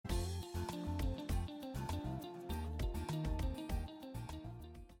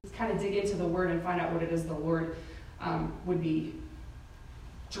kind of dig into the Word and find out what it is the Lord would be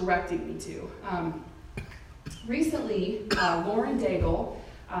directing me to. Recently, Lauren Daigle,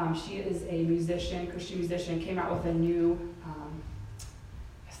 she is a musician, Christian musician, came out with a new,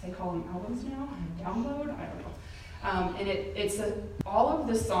 I guess they call them albums now, download, I don't know. And it's all of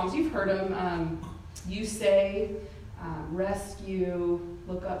the songs, you've heard them, You Say, Rescue,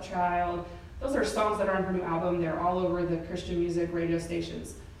 Look Up Child. Those are songs that are on her new album. They're all over the Christian music radio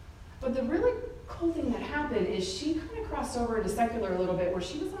stations. But the really cool thing that happened is she kind of crossed over into secular a little bit, where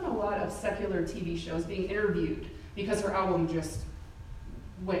she was on a lot of secular TV shows being interviewed because her album just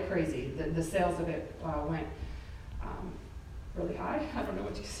went crazy. The sales of it went really high. I don't know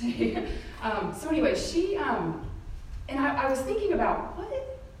what to say. So anyway, she, and I was thinking about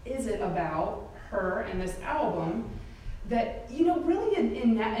what is it about her and this album that, you know, really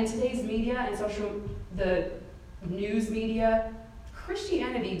in today's media and the news media,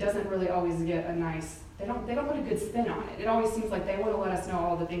 Christianity doesn't really always get a nice, they don't put a good spin on it. It always seems like they want to let us know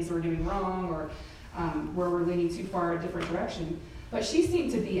all the things we're doing wrong or where we're leaning too far a different direction. But she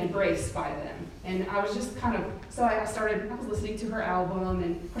seemed to be embraced by them. And I was just kind of, so I was listening to her album,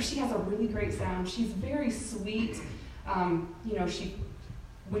 and of course she has a really great sound. She's very sweet. You know,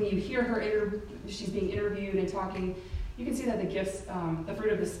 when you hear her, she's being interviewed and talking, you can see that the gifts, the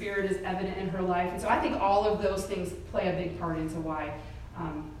fruit of the Spirit is evident in her life. And so I think all of those things play a big part into why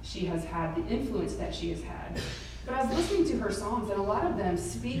she has had the influence that she has had. But I was listening to her songs, and a lot of them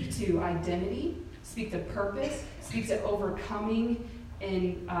speak to identity, speak to purpose, speak to overcoming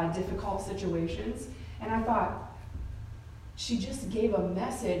in difficult situations. And I thought, she just gave a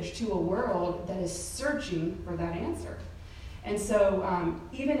message to a world that is searching for that answer. And so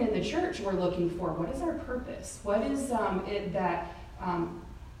even in the church, we're looking for, what is our purpose? What is it that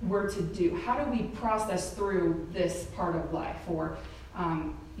we're to do? How do we process through this part of life? Or,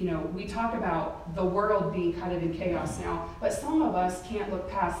 you know, we talk about the world being kind of in chaos now, but some of us can't look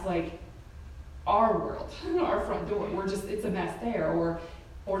past, like, our world, our front door. It's a mess there,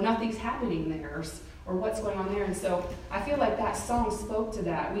 or nothing's happening there, or what's going on there. And so I feel like that song spoke to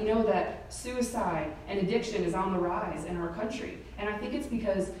that. We know that suicide and addiction is on the rise in our country. And I think it's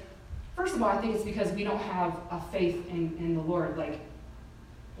because, first of all, I think it's because we don't have a faith in the Lord. Like,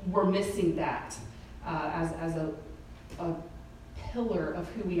 we're missing that as a pillar of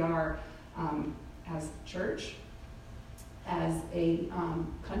who we are as church, as a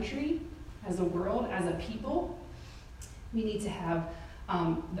country, as a world, as a people. We need to have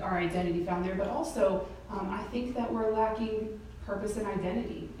our identity found there, but also I think that we're lacking purpose and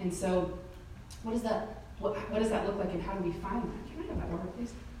identity. And so what does that look like, and how do we find that? Can I have that water,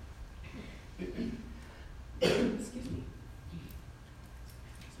 please? Excuse me.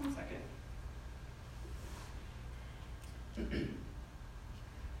 Just 1 second.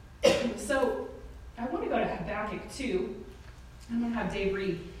 So I want to go to Habakkuk 2. I'm going to have Dave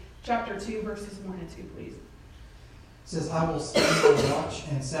read chapter 2, verses 1 and 2, please. It says, I will stand on watch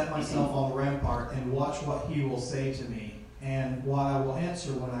and set myself on the rampart and watch what he will say to me, and what I will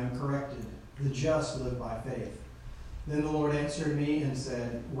answer when I am corrected. The just live by faith. Then the Lord answered me and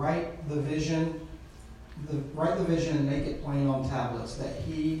said, Write the vision and make it plain on tablets, that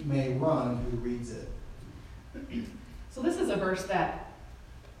he may run who reads it. So this is a verse that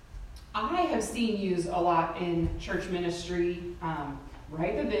I have seen used a lot in church ministry.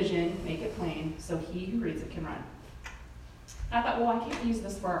 Write the vision, make it plain, so he who reads it can run. I thought, well, I can't use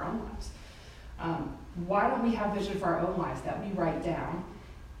this for our own lives. Why don't we have vision for our own lives that we write down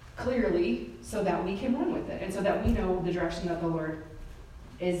clearly so that we can run with it, and so that we know the direction that the Lord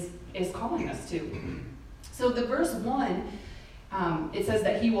is calling us to? So the verse 1, it says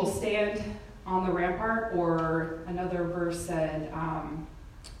that he will stand on the rampart, or another verse said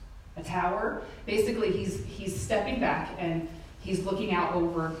a tower. Basically, he's stepping back and he's looking out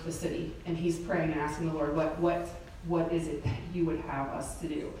over the city, and he's praying and asking the Lord, what is it that you would have us to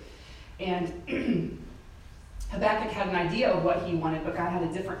do? And Habakkuk had an idea of what he wanted, but God had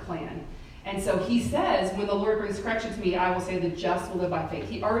a different plan. And so he says, when the Lord brings correction to me, I will say the just will live by faith.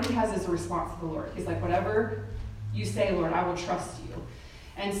 He already has his response to the Lord. He's like, whatever you say, Lord, I will trust you.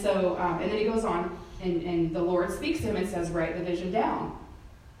 And so, and then he goes on, and the Lord speaks to him and says, write the vision down.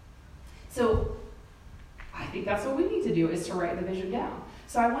 So I think that's what we need to do, is to write the vision down.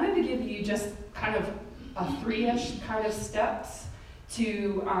 So I wanted to give you just kind of a 3-ish kind of steps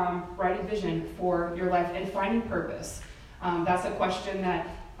to writing vision for your life and finding purpose. That's a question that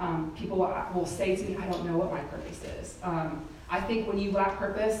people will say to me, I don't know what my purpose is. I think when you lack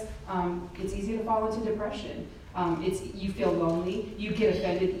purpose, it's easy to fall into depression. You feel lonely. You get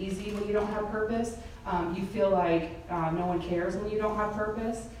offended easy when you don't have purpose. You feel like no one cares when you don't have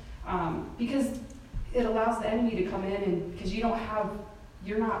purpose. because it allows the enemy to come in, and because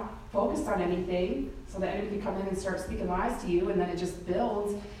you're not focused on anything, so the enemy can come in and start speaking lies to you, and then it just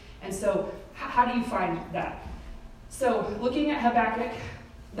builds. And so how do you find that? So looking at Habakkuk,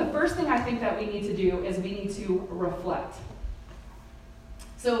 the first thing I think that we need to do is we need to reflect.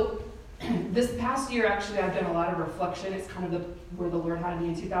 So this past year, actually, I've done a lot of reflection. It's kind of where the Lord had me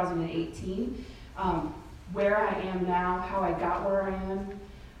in 2018, where I am now, how I got where I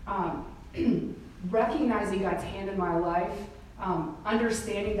am, recognizing God's hand in my life,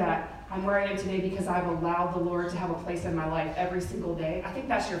 understanding that I'm where I am today because I've allowed the Lord to have a place in my life every single day. I think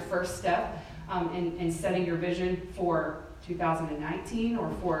that's your first step in setting your vision for 2019 or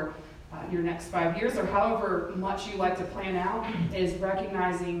for your next 5 years, or however much you like to plan out, is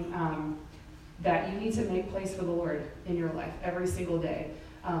recognizing that you need to make place for the Lord in your life every single day.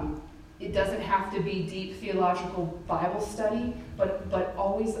 It doesn't have to be deep theological Bible study, but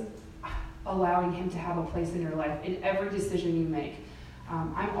always allowing Him to have a place in your life in every decision you make.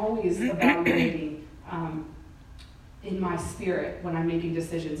 I'm always evaluating in my spirit when I'm making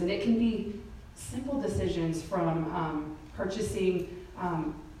decisions, and it can be simple decisions from purchasing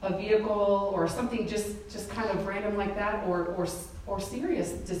a vehicle or something just kind of random like that, or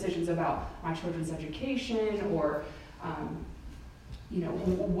serious decisions about my children's education, or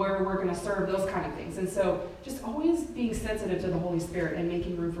where we're going to serve, those kind of things. And so just always being sensitive to the Holy Spirit and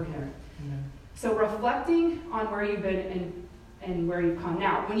making room for Him. Amen. So reflecting on where you've been and where you've come.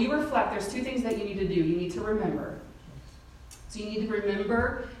 Now, when you reflect, there's two things that you need to do. You need to remember. So you need to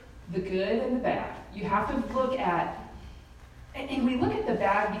remember the good and the bad. You have to look at, and we look at the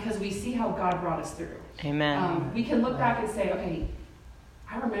bad because we see how God brought us through. Amen. We can look back and say, okay,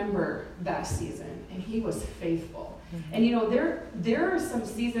 I remember that season, and He was faithful. Mm-hmm. And there are some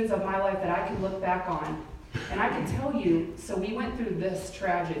seasons of my life that I can look back on, and I can tell you, so we went through this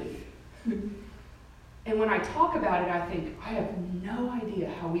tragedy. And when I talk about it, I think, I have no idea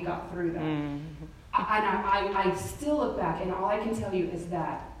how we got through that. Mm-hmm. I still look back, and all I can tell you is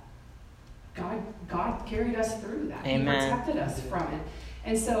that God carried us through that. Amen. He protected us from it.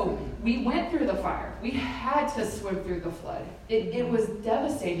 And so we went through the fire. We had to swim through the flood. It was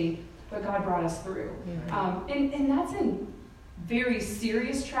devastating, but God brought us through. And that's in very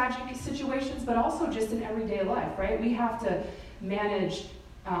serious, tragic situations, but also just in everyday life, right? We have to manage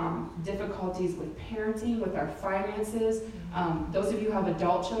difficulties with parenting, with our finances. Those of you who have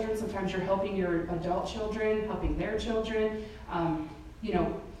adult children, sometimes you're helping your adult children, helping their children.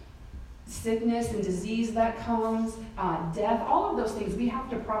 Sickness and disease that comes, death, all of those things, we have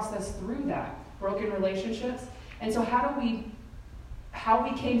to process through that. Broken relationships. And so how we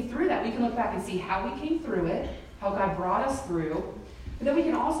came through that, we can look back and see how we came through it, how God brought us through, but then we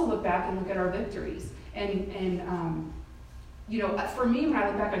can also look back and look at our victories. And for me, when I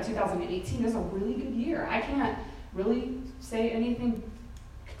look back on 2018, it was a really good year. I can't really say anything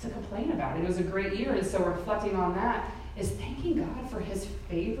to complain about. It was a great year, and so reflecting on that is thanking God for His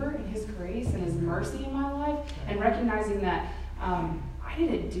favor and His grace and His mercy in my life, and recognizing that I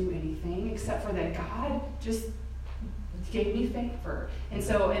didn't do anything except for that God just gave me favor. And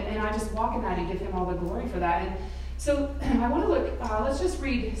so, and I just walk in that and give Him all the glory for that. And so I want to look, let's just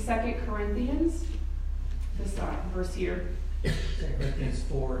read 2 Corinthians, this verse here. 2 Corinthians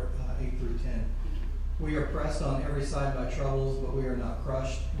 4, 8 through 10. We are pressed on every side by troubles, but we are not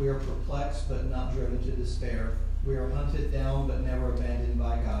crushed. We are perplexed, but not driven to despair. We are hunted down, but never abandoned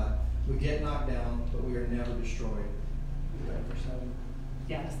by God. We get knocked down, but we are never destroyed.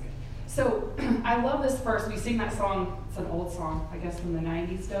 Yeah, that's good. So I love this verse. We sing that song. It's an old song, I guess, from the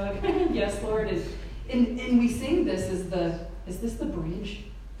 90s, Doug. Yes, Lord. And we sing this is this the bridge?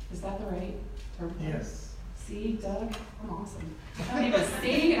 Is that the right term? Yes. See, Doug? I'm awesome. I don't even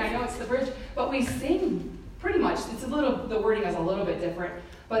sing, and I know it's the bridge. But we sing pretty much. The wording is a little bit different.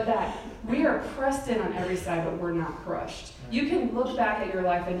 But that we are pressed in on every side, but we're not crushed. You can look back at your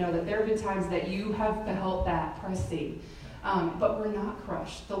life and know that there have been times that you have felt that pressing, but we're not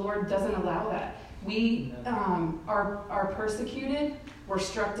crushed. The Lord doesn't allow that. We are persecuted, we're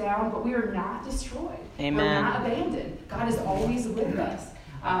struck down, but we are not destroyed. Amen. We're not abandoned. God is always with us.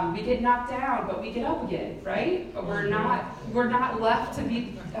 We get knocked down, but we get up again, right? But we're not left to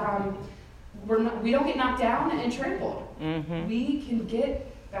be. We don't get knocked down and trampled. Mm-hmm. We can get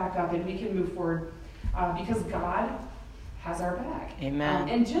back up and we can move forward because God has our back. Amen.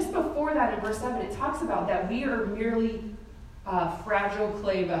 And just before that, in verse 7, it talks about that we are merely fragile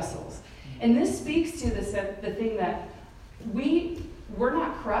clay vessels. And this speaks to the thing that we're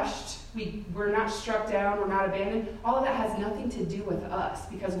not crushed, we're not struck down, we're not abandoned. All of that has nothing to do with us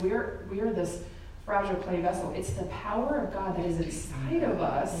because we are this fragile clay vessel. It's the power of God that is inside of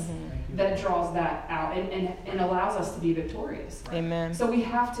us that draws that out and allows us to be victorious. Amen. So we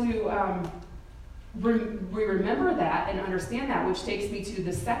have to we remember that and understand that, which takes me to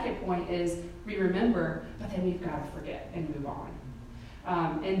the second point is we remember, but then we've got to forget and move on.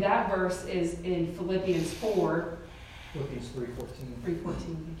 And that verse is in Philippians 4. Philippians 3:14. 3:14,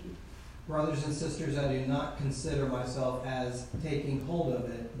 thank you. Brothers and sisters, I do not consider myself as taking hold of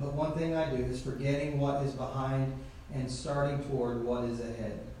it, but one thing I do is forgetting what is behind and starting toward what is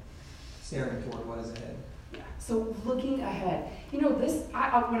ahead. Staring toward what is ahead. Yeah. So looking ahead. You know, this,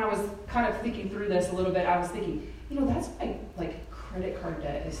 when I was kind of thinking through this a little bit, I was thinking, you know, that's why, like, credit card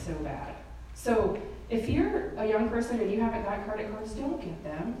debt is so bad. So if you're a young person and you haven't got credit cards, don't get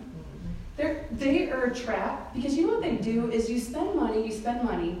them. They are a trap, because you know what they do is you spend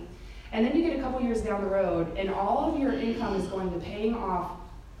money, and then you get a couple years down the road, and all of your income is going to paying off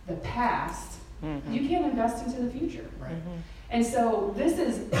the past. You can't invest into the future. Right. And so this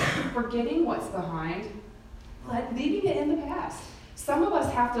is forgetting what's behind, leaving it in the past. Some of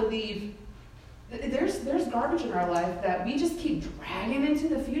us have to leave. There's garbage in our life that we just keep dragging into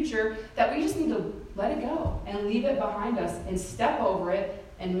the future that we just need to let it go and leave it behind us and step over it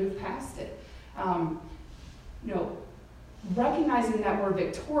and move past it. You know, recognizing that we're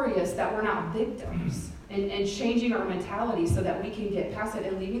victorious, that we're not victims, and changing our mentality so that we can get past it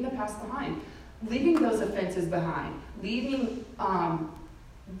and leaving the past behind, leaving those offenses behind, leaving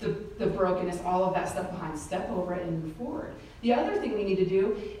the brokenness, all of that stuff behind, step over it and move forward. The other thing we need to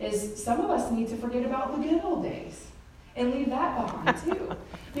do is some of us need to forget about the good old days and leave that behind too.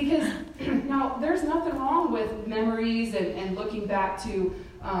 Because now there's nothing wrong with memories and looking back to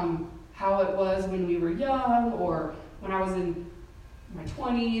how it was when we were young, or when I was in my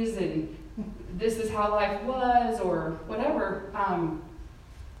 20s and this is how life was, or whatever.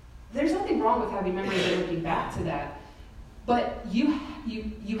 There's nothing wrong with having memories and looking back to that. But you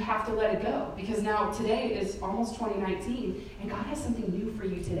have to let it go, because now today is almost 2019, and God has something new for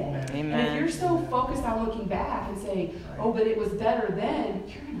you today. Amen. And if you're so focused on looking back and saying, oh, but it was better then,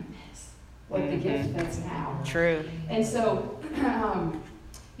 you're going to miss what the gift that's now. True. And so,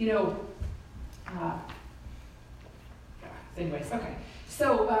 you know, anyways, okay.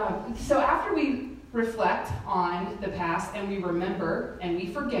 So after we reflect on the past and we remember and we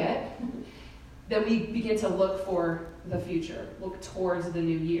forget, then we begin to look for the future, look towards the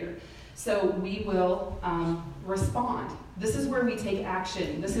new year. So we will respond. This is where we take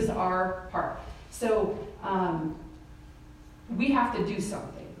action. This is our part. So we have to do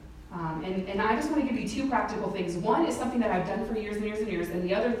something. And I just want to give you two practical things. One is something that I've done for years and years and years, and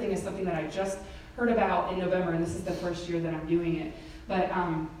the other thing is something that I just heard about in November, and this is the first year that I'm doing it. But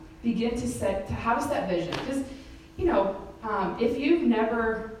begin to how to set vision. Because, you know, if you've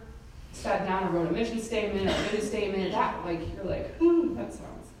never sat down and wrote a mission statement or a vision statement, you're like, that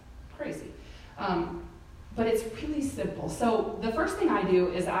sounds crazy. But it's really simple. So the first thing I do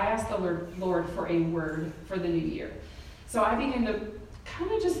is I ask the Lord for a word for the new year. So I begin to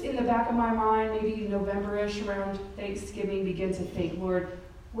kind of just in the back of my mind, maybe November-ish around Thanksgiving, begin to think, Lord,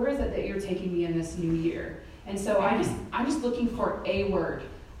 where is it that you're taking me in this new year? And so I'm just looking for a word.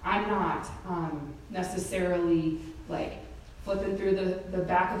 I'm not necessarily like flipping through the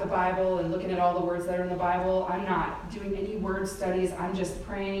back of the Bible and looking at all the words that are in the Bible. I'm not doing any word studies. I'm just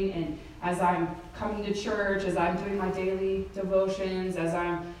praying, and as I'm coming to church, as I'm doing my daily devotions, as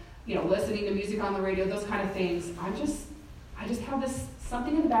I'm, listening to music on the radio, those kind of things, I just have this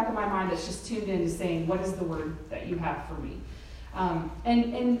something in the back of my mind that's just tuned into saying, what is the word that you have for me?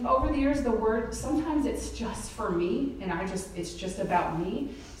 And over the years, the word, sometimes it's just for me, and it's just about me.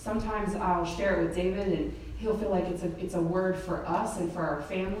 Sometimes I'll share it with David, and he'll feel like it's a word for us and for our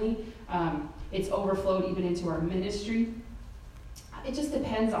family. It's overflowed even into our ministry. It just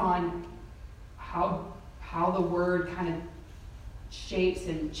depends on how the word kind of shapes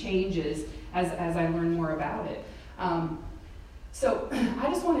and changes as I learn more about it. So I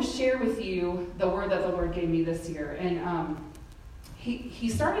just want to share with you the word that the Lord gave me this year. And he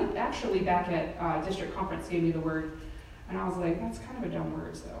started actually back at district conference, gave me the word. And I was like, that's kind of a dumb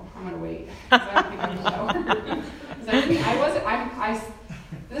word, so I'm going to wait. I don't think I know.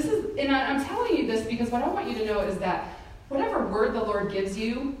 And I'm telling you this because what I want you to know is that whatever word the Lord gives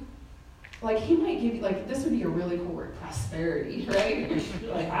you, like he might give you, like this would be a really cool word, prosperity, right?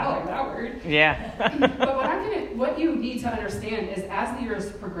 You're like, I like that word. Yeah. But what you need to understand is as the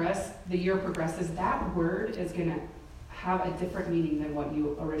year progresses, that word is going to have a different meaning than what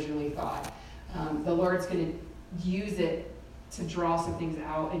you originally thought. The Lord's going to use it to draw some things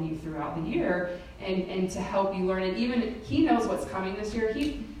out in you throughout the year and to help you learn it. Even he knows what's coming this year.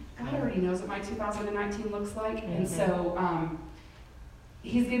 God already knows what my 2019 looks like. And so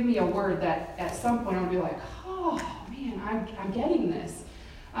he's given me a word that at some point I'll be like, oh, man, I'm getting this.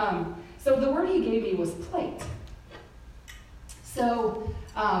 So the word he gave me was plate. So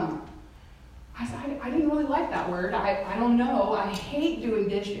I didn't really like that word. I don't know. I hate doing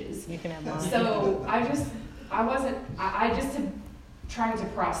dishes. You can have mine. So I just had trying to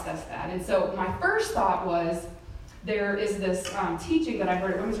process that. And so my first thought was, there is this teaching that I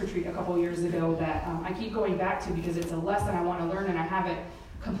heard at Women's Retreat a couple years ago that I keep going back to because it's a lesson I want to learn and I haven't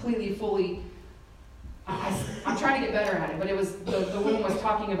completely, fully, I'm trying to get better at it. But it was, the woman was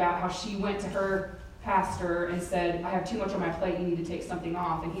talking about how she went to her pastor and said, I have too much on my plate, you need to take something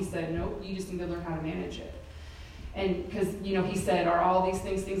off. And he said, nope, you just need to learn how to manage it. And because, he said, are all these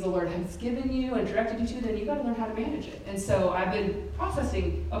things the Lord has given you and directed you to, then you got to learn how to manage it. And so I've been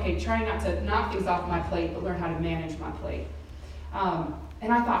processing, trying not to knock things off my plate, but learn how to manage my plate.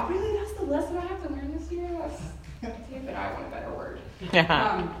 And I thought, really, that's the lesson I have to learn this year? Damn it, I want a better word.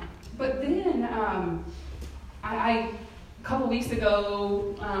 But then I a couple weeks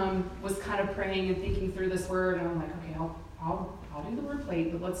ago was kind of praying and thinking through this word, and I'm like, okay, I'll do the word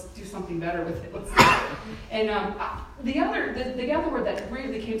plate, but let's do something better with it. And the other word that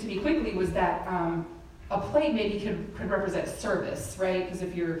really came to me quickly was that a plate maybe could represent service, right? Because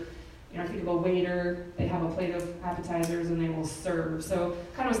if you're, think of a waiter, they have a plate of appetizers and they will serve. So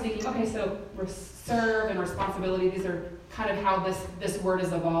kind of was thinking, okay, so serve and responsibility, these are kind of how this word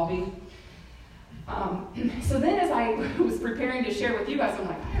is evolving. So then as I was preparing to share with you guys, I'm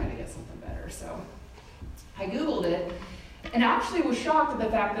like, I gotta get something better. So I Googled it, and actually was shocked at the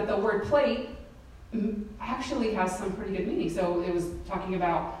fact that the word plate actually has some pretty good meaning. So it was talking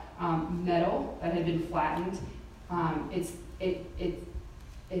about metal that had been flattened.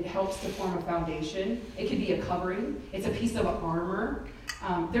 It helps to form a foundation. It could be a covering. It's a piece of armor.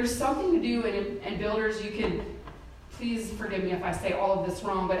 There's something to do, and builders, you can, please forgive me if I say all of this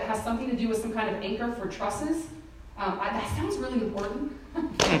wrong, but it has something to do with some kind of anchor for trusses. That sounds really important.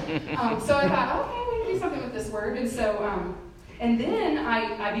 So I thought, okay, we can do something with this word. And so, and then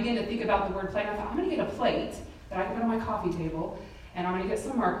I began to think about the word plate. I thought, I'm going to get a plate that I can put on my coffee table, and I'm going to get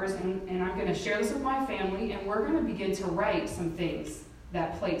some markers, and I'm going to share this with my family, and we're going to begin to write some things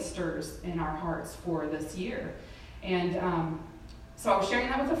that plate stirs in our hearts for this year. And so I was sharing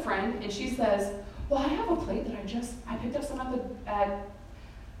that with a friend, and she says, well, I have a plate that I picked up some at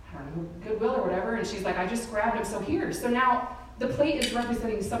I don't know, Goodwill or whatever, and she's like, I just grabbed them, so here. So now the plate is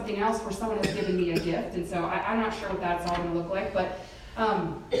representing something else where someone has given me a gift, and so I'm not sure what that's all going to look like, but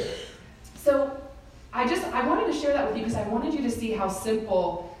so I wanted to share that with you because I wanted you to see how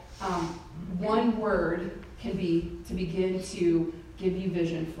simple one word can be to begin to give you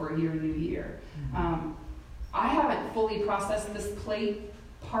vision for your new year. I haven't fully processed this plate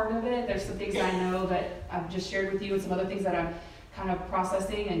part of it. There's some things I know that I've just shared with you and some other things that I'm kind of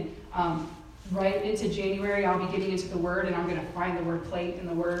processing. And right into January, I'll be getting into the Word, and I'm going to find the word plate in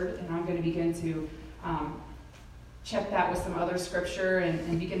the Word, and I'm going to begin to check that with some other scripture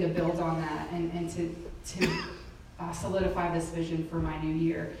and begin to build on that and to solidify this vision for my new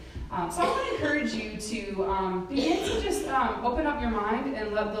year. So I want to encourage you to begin to just open up your mind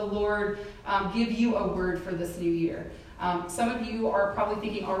and let the Lord give you a word for this new year. Some of you are probably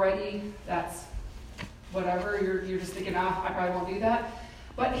thinking already, that's whatever, you're just thinking, I probably won't do that.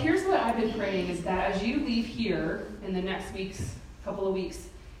 But here's what I've been praying is that as you leave here in the next couple of weeks,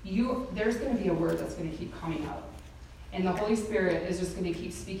 there's going to be a word that's going to keep coming up. And the Holy Spirit is just going to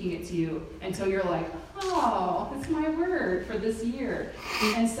keep speaking it to you until you're like, oh, it's my word for this year.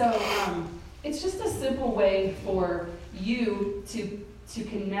 And so it's just a simple way for you to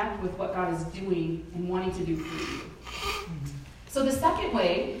connect with what God is doing and wanting to do for you. So the second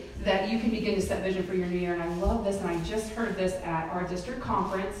way that you can begin to set vision for your new year, and I love this, and I just heard this at our district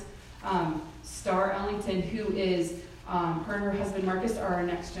conference, Star Ellington, who is, her and her husband Marcus are our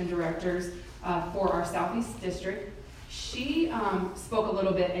Next Gen directors for our Southeast district. She spoke a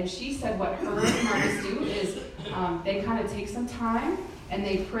little bit, and she said what her and Marcus do is they kind of take some time, and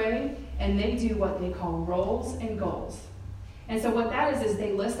they pray, and they do what they call roles and goals. And so what that is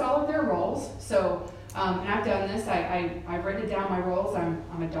they list all of their roles. So, and I've done this. I've written down my roles.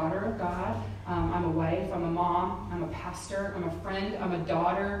 I'm a daughter of God. I'm a wife. I'm a mom. I'm a pastor. I'm a friend. I'm a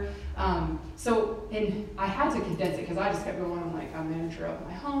daughter. And I had to condense it because I just kept going. I'm like, I'm manager of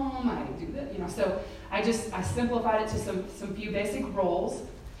my home. I do that, So I simplified it to some few basic roles.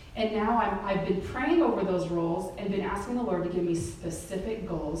 And now I've been praying over those roles and been asking the Lord to give me specific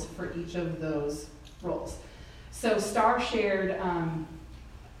goals for each of those roles. So Star shared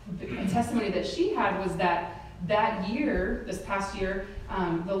a testimony that she had was that that year, this past year,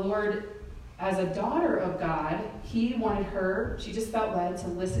 the Lord, as a daughter of God, he wanted her, she just felt led to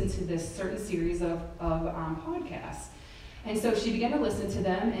listen to this certain series of podcasts. And so she began to listen to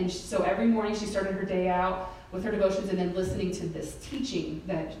them, and so every morning she started her day out with her devotions and then listening to this teaching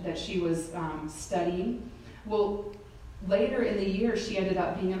that she was studying. Well, later in the year, she ended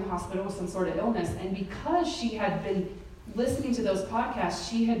up being in the hospital with some sort of illness, and because she had been listening to those podcasts,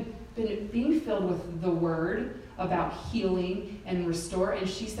 she had been being filled with the word about healing and restore, and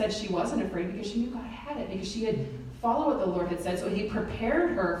she said she wasn't afraid because she knew God had it, because she had followed what the Lord had said, so he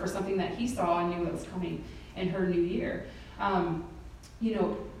prepared her for something that he saw and knew that was coming in her new year.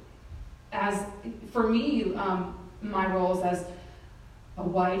 As for me, my roles as a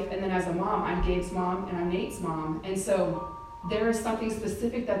wife and then as a mom, I'm Gabe's mom and I'm Nate's mom, and so there is something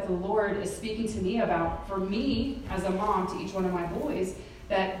specific that the Lord is speaking to me about for me as a mom to each one of my boys,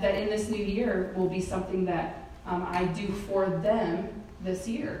 that in this new year will be something that I do for them this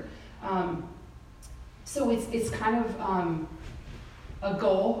year. So it's kind of a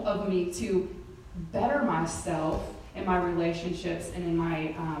goal of me to better myself in my relationships and in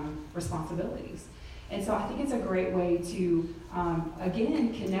my responsibilities. And so I think it's a great way to,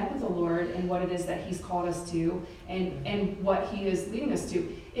 again, connect with the Lord and what it is that he's called us to and what he is leading us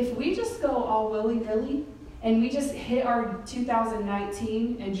to. If we just go all willy-nilly and we just hit our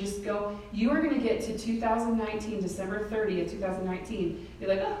 2019 and just go, you are going to get to 2019, December 30th, 2019. You're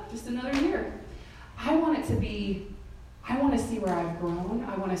like, oh, just another year. I want to see where I've grown.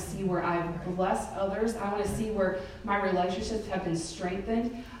 I want to see where I've blessed others. I want to see where my relationships have been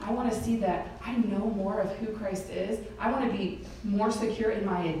strengthened. I want to see that I know more of who Christ is. I want to be more secure in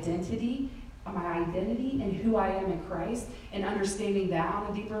my identity and who I am in Christ, and understanding that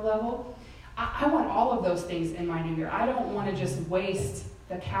on a deeper level. I want all of those things in my new year. I don't want to just waste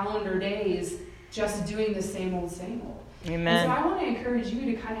the calendar days just doing the same old, same old. Amen. And so I want to encourage you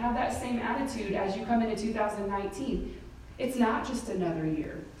to kind of have that same attitude as you come into 2019. It's not just another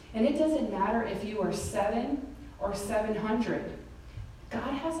year. And it doesn't matter if you are 7 or 700.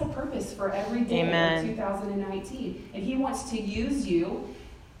 God has a purpose for every day of 2019. And he wants to use you,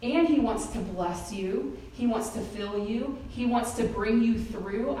 and he wants to bless you. He wants to fill you. He wants to bring you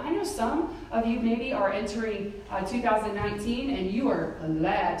through. I know some of you maybe are entering 2019 and you are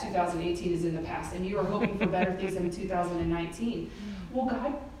glad 2018 is in the past and you are hoping for better things in 2019. Well,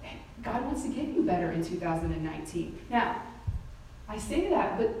 God wants to give you better in 2019. Now, I say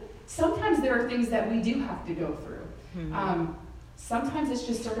that, but sometimes there are things that we do have to go through. Mm-hmm. Sometimes it's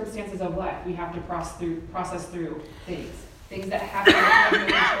just circumstances of life. We have to process through things that happen that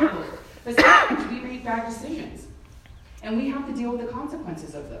we have no control over. But sometimes we make bad decisions, and we have to deal with the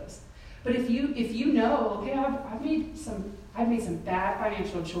consequences of those. But if you know, okay, I've made some bad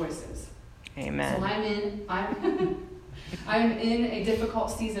financial choices. Amen. So I'm in a difficult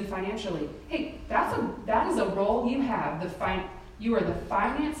season financially. Hey, that is a role you have. You are the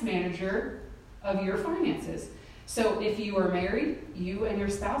finance manager of your finances. So if you are married, you and your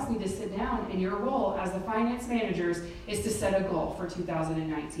spouse need to sit down, and your role as the finance managers is to set a goal for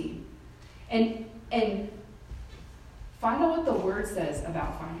 2019. And find out what the Word says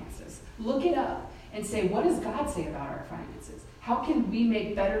about finances. Look it up and say, what does God say about our finances? How can we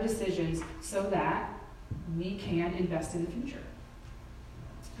make better decisions so that we can invest in the future?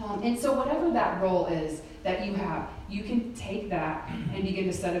 And so whatever that role is that you have, you can take that and begin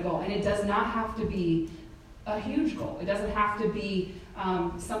to set a goal. And it does not have to be a huge goal. It doesn't have to be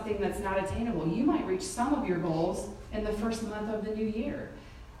something that's not attainable. You might reach some of your goals in the first month of the new year.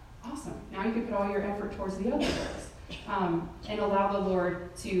 Awesome. Now you can put all your effort towards the other goals and allow the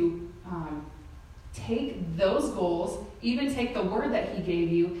Lord to take those goals, even take the word that he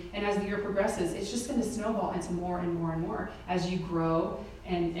gave you, and as the year progresses, it's just going to snowball into more and more and more as you grow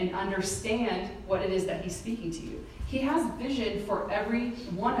and understand what it is that he's speaking to you. He has vision for every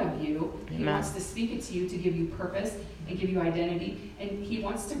one of you. He Amen. wants to speak it to you to give you purpose and give you identity, and he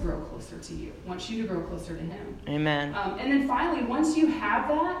wants to grow closer to you, wants you to grow closer to him. Amen. And then finally, once you have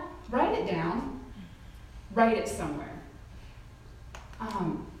that, write it down. Write it somewhere.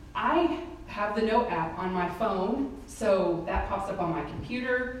 I have the Note app on my phone, so that pops up on my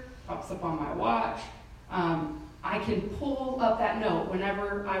computer, pops up on my watch. I can pull up that note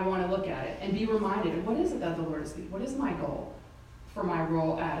whenever I want to look at it and be reminded of what is it that the Lord is speaking. What is my goal for my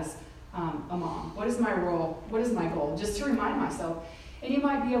role as a mom? What is my role? What is my goal? Just to remind myself. And you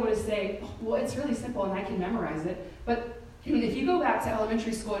might be able to say, well, it's really simple and I can memorize it. But if you go back to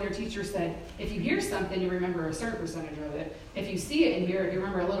elementary school and your teacher said, if you hear something, you remember a certain percentage of it. If you see it and hear it, you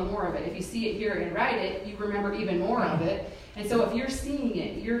remember a little more of it. If you see it, hear it, and write it, you remember even more of it. And so if you're seeing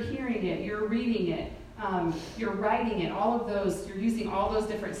it, you're hearing it, you're reading it, you're writing it, all of those, you're using all those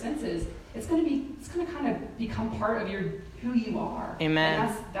different senses, it's going to kind of become part of who you are. Amen.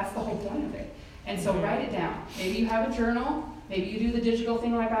 And that's the whole point of it. And so write it down. Maybe you have a journal. Maybe you do the digital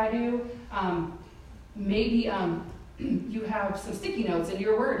thing like I do. Maybe you have some sticky notes in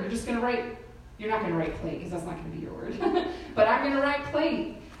your word. You're just going to write. You're not going to write plate because that's not going to be your word. But I'm going to write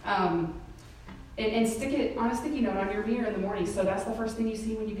plate. And stick it on a sticky note on your mirror in the morning. So that's the first thing you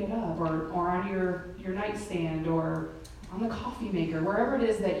see when you get up, or on your nightstand, or on the coffee maker, wherever it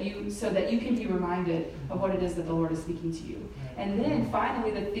is so that you can be reminded of what it is that the Lord is speaking to you. And then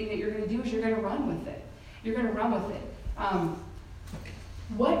finally, the thing that you're going to do is you're going to run with it. You're going to run with it.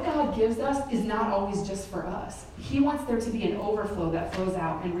 What God gives us is not always just for us. He wants there to be an overflow that flows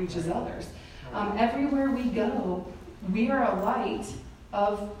out and reaches others. Everywhere we go, we are a light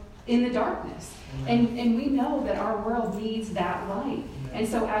in the darkness. And we know that our world needs that light. And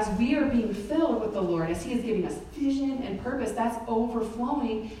so as we are being filled with the Lord, as He is giving us vision and purpose, that's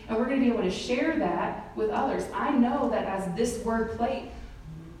overflowing, and we're going to be able to share that with others. I know that as this word plate,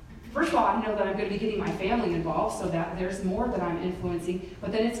 first of all, I know that I'm going to be getting my family involved, so that there's more that I'm influencing,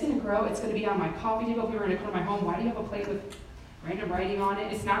 but then it's going to grow. It's going to be on my coffee table. People are going to come to my home. Why do you have a plate with random writing on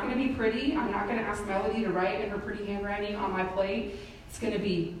it? It's not going to be pretty. I'm not going to ask Melody to write in her pretty handwriting on my plate. It's going to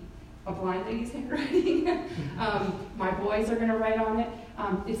be a blind lady's handwriting. My boys are going to write on it.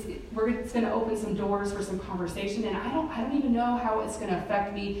 It's going to open some doors for some conversation, and I don't even know how it's going to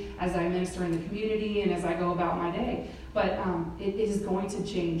affect me as I minister in the community and as I go about my day. But it is going to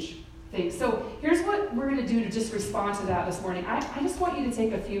change things. So here's what we're going to do to just respond to that this morning. I just want you to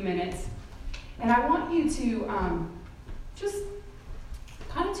take a few minutes, and I want you to just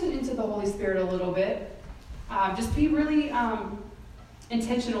kind of tune into the Holy Spirit a little bit. Just be really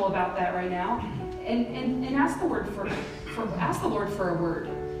intentional about that right now, and ask the Lord ask the Lord for a word.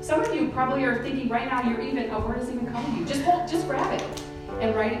 Some of you probably are thinking right now a word is even coming to you. Just grab it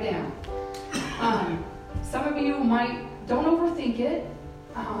and write it down. Some of you don't overthink it.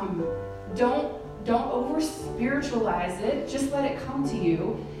 Don't over spiritualize it. Just let it come to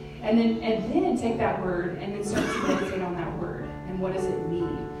you, and then take that word and then start to meditate on that word. And what does it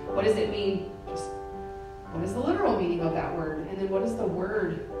mean? What does it mean? What is the literal meaning of that word? And then what is the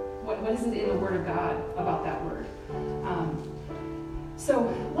word? What is it in the Word of God about that word?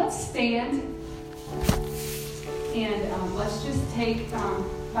 So let's stand, and let's just take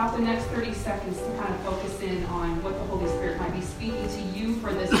about the next 30 seconds to kind of focus in on what the Holy Spirit might be speaking to you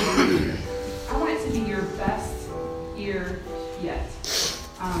for this year. I want it to be your best year yet.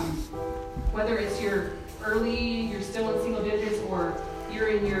 Whether it's you're still in single digits, or you're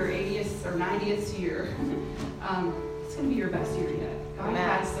in your 80th or 90th year, it's going to be your best year yet. God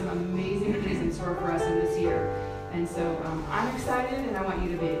has some amazing things in store for us in this year. And so I'm excited, and I want you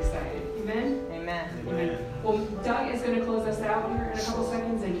to be excited. Amen? Amen. Amen. Well, Doug is going to close us out here in a couple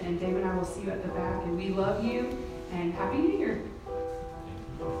seconds, and Dave and I will see you at the back. And we love you, and Happy New Year.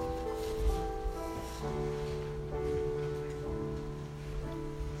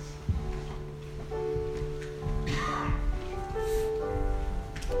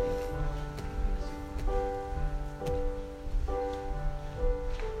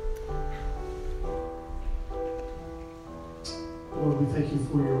 Lord, we thank you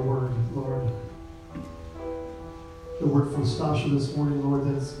for your word, Lord. The word from Stasha this morning,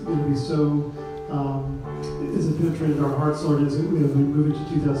 Lord, that's going to be so, as it penetrated our hearts, Lord, as we move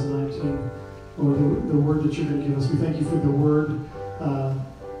into 2019. Lord, the word that you're going to give us, we thank you for the word,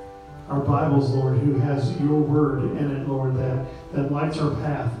 our Bibles, Lord, who has your word in it, Lord, that lights our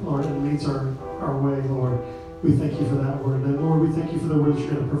path, Lord, and leads our way, Lord. We thank you for that word. And Lord, we thank you for the word that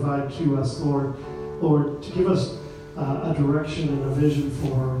you're going to provide to us, Lord. Lord, to give us a direction and a vision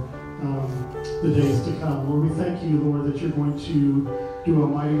for the days to come. Lord, we thank you, Lord, that you're going to do a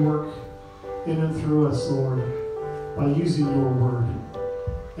mighty work in and through us, Lord, by using your word.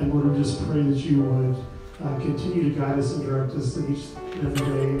 And Lord, we just pray that you would continue to guide us and direct us in each and every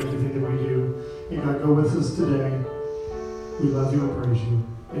day and everything that we do. And God, go with us today. We love you and praise you.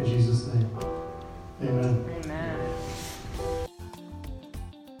 In Jesus' name, amen. Amen.